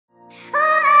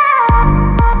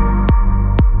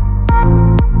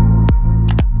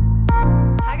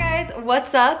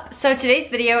what's up? So today's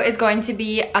video is going to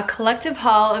be a collective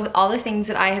haul of all the things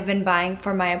that I have been buying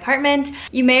for my apartment.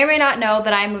 You may or may not know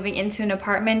that I'm moving into an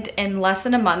apartment in less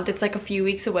than a month. It's like a few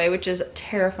weeks away, which is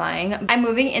terrifying. I'm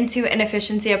moving into an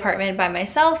efficiency apartment by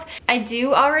myself. I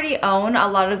do already own a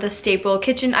lot of the staple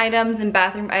kitchen items and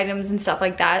bathroom items and stuff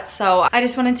like that. So I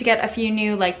just wanted to get a few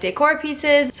new like decor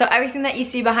pieces. So everything that you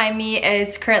see behind me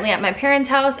is currently at my parents'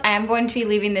 house. I am going to be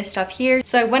leaving this stuff here.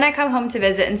 So when I come home to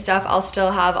visit and stuff, I'll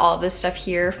still have all of this stuff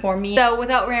here for me. So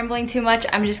without rambling too much,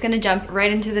 I'm just gonna jump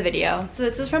right into the video. So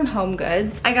this is from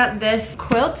HomeGoods. I got this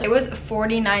quilt. It was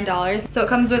 $49. So it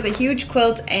comes with a huge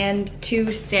quilt and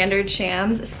 2 standard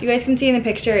shams. You guys can see in the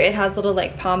picture, it has little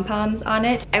like pom-poms on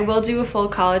it. I will do a full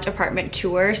college apartment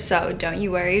tour, so don't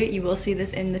you worry, you will see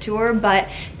this in the tour, but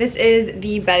this is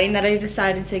the bedding that I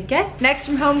decided to get. Next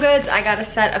from HomeGoods, I got a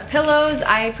set of pillows.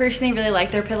 I personally really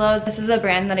like their pillows. This is a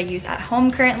brand that I use at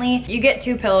home currently. You get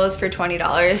 2 pillows for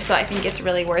 $20, so I think it's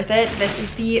really worth it. This is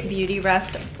the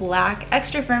BeautyRest Black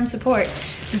Extra Firm Support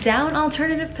Down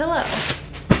Alternative Pillow.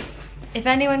 If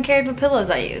anyone cared what pillows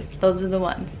I used, those are the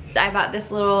ones. I bought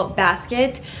this little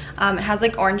basket. It has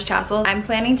like orange tassels. I'm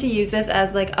planning to use this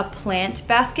as like a plant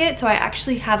basket, so I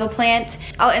actually have a plant.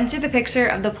 I'll insert the picture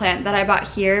of the plant that I bought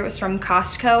here. It was from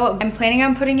Costco. I'm planning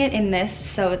on putting it in this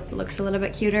so it looks a little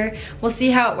bit cuter. We'll see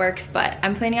how it works, but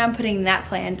I'm planning on putting that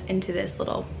plant into this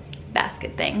little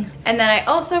basket thing. And then I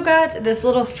also got this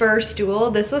little fur stool.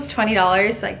 This was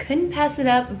 $20, so I couldn't pass it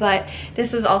up, but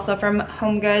this was also from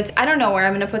HomeGoods. I don't know where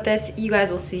I'm gonna put this. You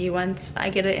guys will see once I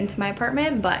get it into my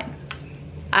apartment, but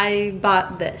I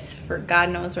bought this for God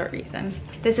knows what reason.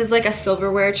 This is like a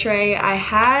silverware tray. I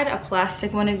had a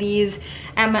plastic one of these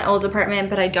at my old apartment,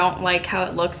 but I don't like how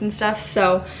it looks and stuff,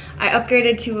 so I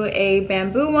upgraded to a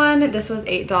bamboo one. This was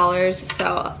 $8,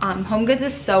 so HomeGoods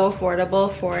is so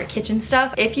affordable for kitchen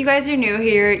stuff. If you guys are new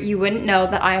here, you wouldn't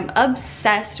know that I am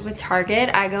obsessed with Target.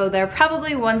 I go there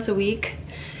probably once a week.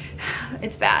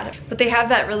 It's bad, but they have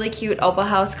that really cute Opal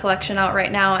House collection out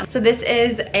right now. So this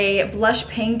is a blush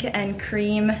pink and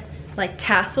cream like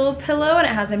tassel pillow, and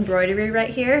it has embroidery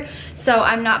right here. So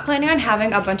I'm not planning on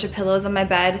having a bunch of pillows on my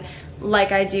bed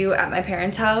like I do at my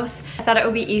parents' house. I thought it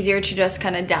would be easier to just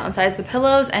kind of downsize the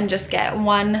pillows and just get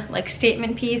one like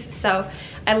statement piece. So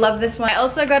I love this one. I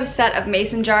also got a set of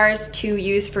mason jars to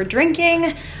use for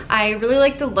drinking. I really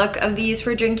like the look of these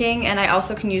for drinking, and I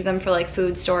also can use them for like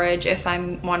food storage if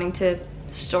I'm wanting to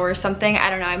store something. I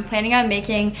don't know, I'm planning on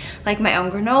making like my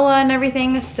own granola and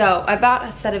everything, so I bought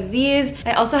a set of these.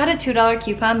 I also had a $2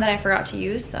 coupon that I forgot to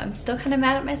use, so I'm still kind of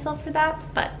mad at myself for that,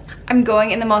 but I'm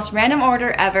going in the most random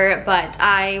order ever. But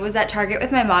I was at Target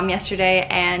with my mom yesterday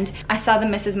and I saw the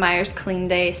Mrs. Meyer's Clean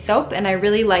Day soap, and I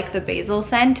really like the basil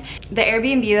scent. The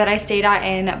Airbnb that I stayed at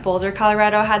in Boulder,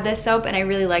 Colorado had this soap and I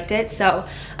really liked it, so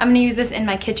I'm gonna use this in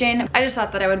my kitchen. I just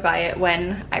thought that I would buy it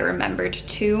when I remembered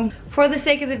to. For the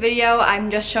sake of the video, I'm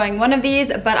just showing one of these,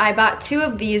 but I bought 2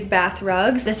 of these bath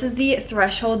rugs. This is the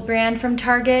Threshold brand from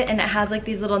Target, and it has like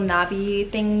these little knobby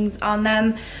things on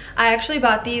them. I actually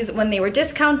bought these when they were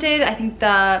discounted. I think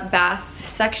the bath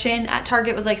section at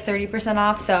Target was like 30%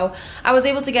 off, so I was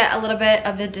able to get a little bit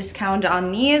of a discount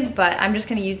on these, but I'm just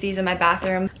gonna use these in my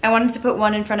bathroom. I wanted to put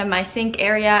one in front of my sink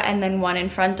area and then one in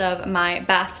front of my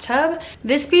bathtub.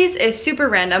 This piece is super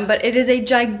random, but it is a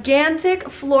gigantic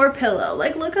floor pillow.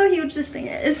 Like, look how huge this thing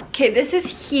is. Okay, this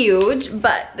is huge,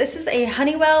 but this is a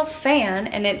Honeywell fan,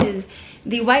 and it is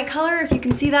the white color, if you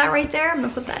can see that right there. I'm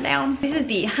gonna put that down. This is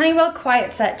the Honeywell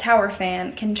Quiet Set Tower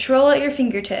Fan. Control at your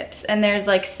fingertips, and there's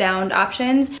like sound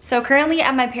options. So currently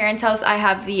at my parents' house, I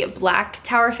have the black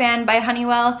tower fan by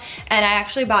Honeywell, and I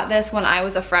actually bought this when I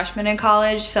was a freshman in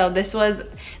college. So this was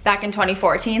back in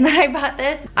 2014 that I bought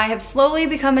this. I have slowly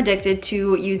become addicted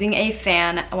to using a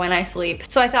fan when I sleep.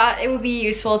 So I thought it would be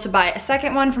useful to buy a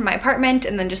second one for my apartment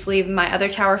and then just leave my other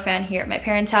tower fan here at my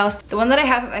parents' house. The one that I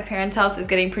have at my parents' house is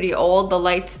getting pretty old. The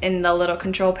lights in the little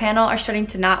control panel are starting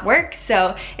to not work,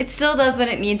 so it still does when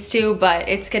it needs to, but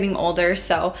it's getting older,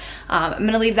 so I'm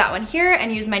gonna leave that one here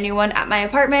and use my new one at my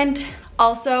apartment.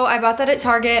 Also, I bought that at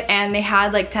Target, and they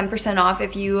had like 10% off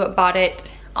if you bought it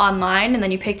online and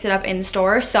then you picked it up in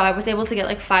store, so I was able to get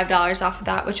like $5 off of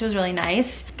that, which was really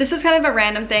nice. This was kind of a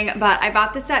random thing, but I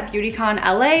bought this at BeautyCon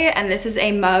LA, and this is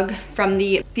a mug from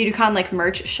the BeautyCon like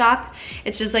merch shop.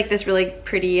 It's just like this really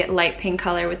pretty light pink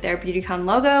color with their BeautyCon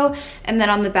logo, and then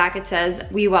on the back it says,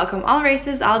 "We welcome all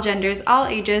races, all genders, all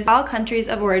ages, all countries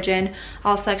of origin,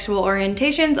 all sexual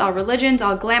orientations, all religions,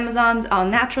 all glamazons, all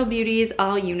natural beauties,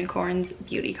 all unicorns,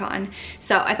 BeautyCon."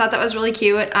 So I thought that was really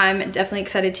cute. I'm definitely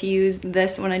excited to use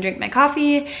this when I drink my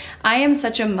coffee. I am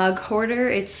such a mug hoarder.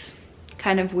 It's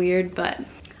kind of weird, but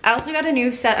I also got a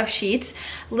new set of sheets.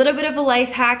 A little bit of a life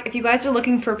hack. If you guys are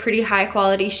looking for pretty high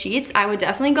quality sheets, I would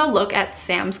definitely go look at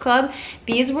Sam's Club.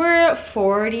 These were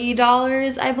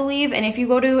 $40, I believe. And if you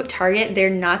go to Target, they're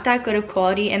not that good of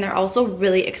quality and they're also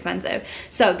really expensive.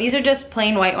 So these are just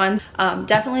plain white ones.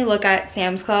 Definitely look at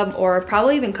Sam's Club or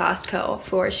probably even Costco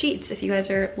for sheets if you guys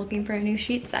are looking for a new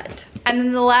sheet set. And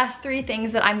then the last three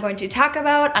things that I'm going to talk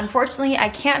about, unfortunately, I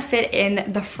can't fit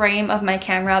in the frame of my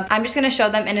camera. I'm just gonna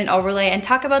show them in an overlay and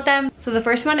talk about them. So the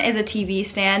first one is a TV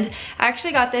stand. I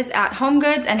actually got this at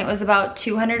HomeGoods and it was about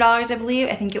 $200, I believe.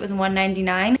 I think it was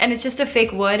 $199. And it's just a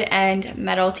fake wood and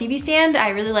metal TV stand. I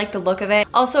really like the look of it.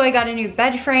 Also, I got a new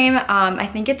bed frame. I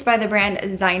think it's by the brand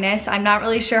Zinus. I'm not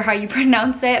really sure how you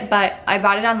pronounce it, but I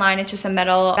bought it online. It's just a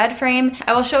metal bed frame.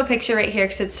 I will show a picture right here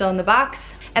because it's still in the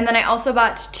box. And then I also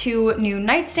bought 2 new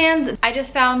nightstands. I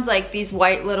just found like these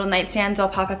white little nightstands. I'll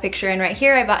pop a picture in right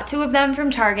here. I bought 2 of them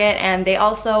from Target and they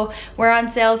also were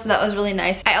on sale, so that was really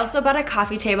nice. I also bought a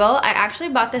coffee table. I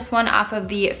actually bought this one off of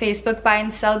the Facebook buy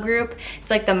and sell group. It's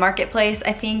like the marketplace,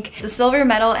 I think. It's a silver,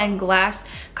 metal, and glass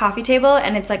coffee table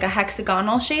and it's like a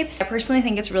hexagonal shape. So I personally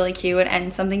think it's really cute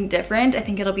and something different. I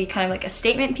think it'll be kind of like a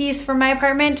statement piece for my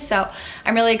apartment, so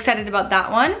I'm really excited about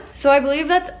that one. So I believe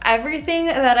that's everything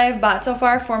that I've bought so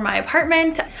far for my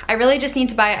apartment. I really just need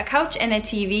to buy a couch and a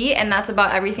TV, and that's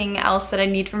about everything else that I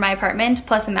need for my apartment,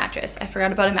 plus a mattress. I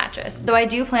forgot about a mattress. So I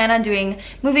do plan on doing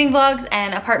moving vlogs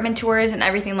and apartment tours and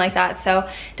everything like that, so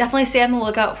definitely stay on the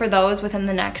lookout for those within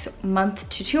the next month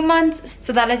to 2 months.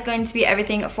 So that is going to be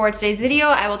everything for today's video.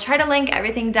 I will try to link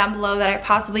everything down below that I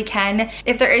possibly can.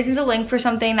 If there isn't a link for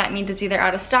something, that means it's either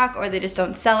out of stock or they just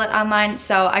don't sell it online,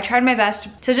 so I tried my best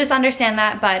to just understand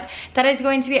that. But that is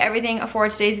going to be everything for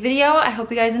today's video. I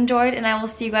hope you guys enjoyed and I will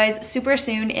see you guys super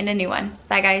soon in a new one.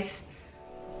 Bye guys.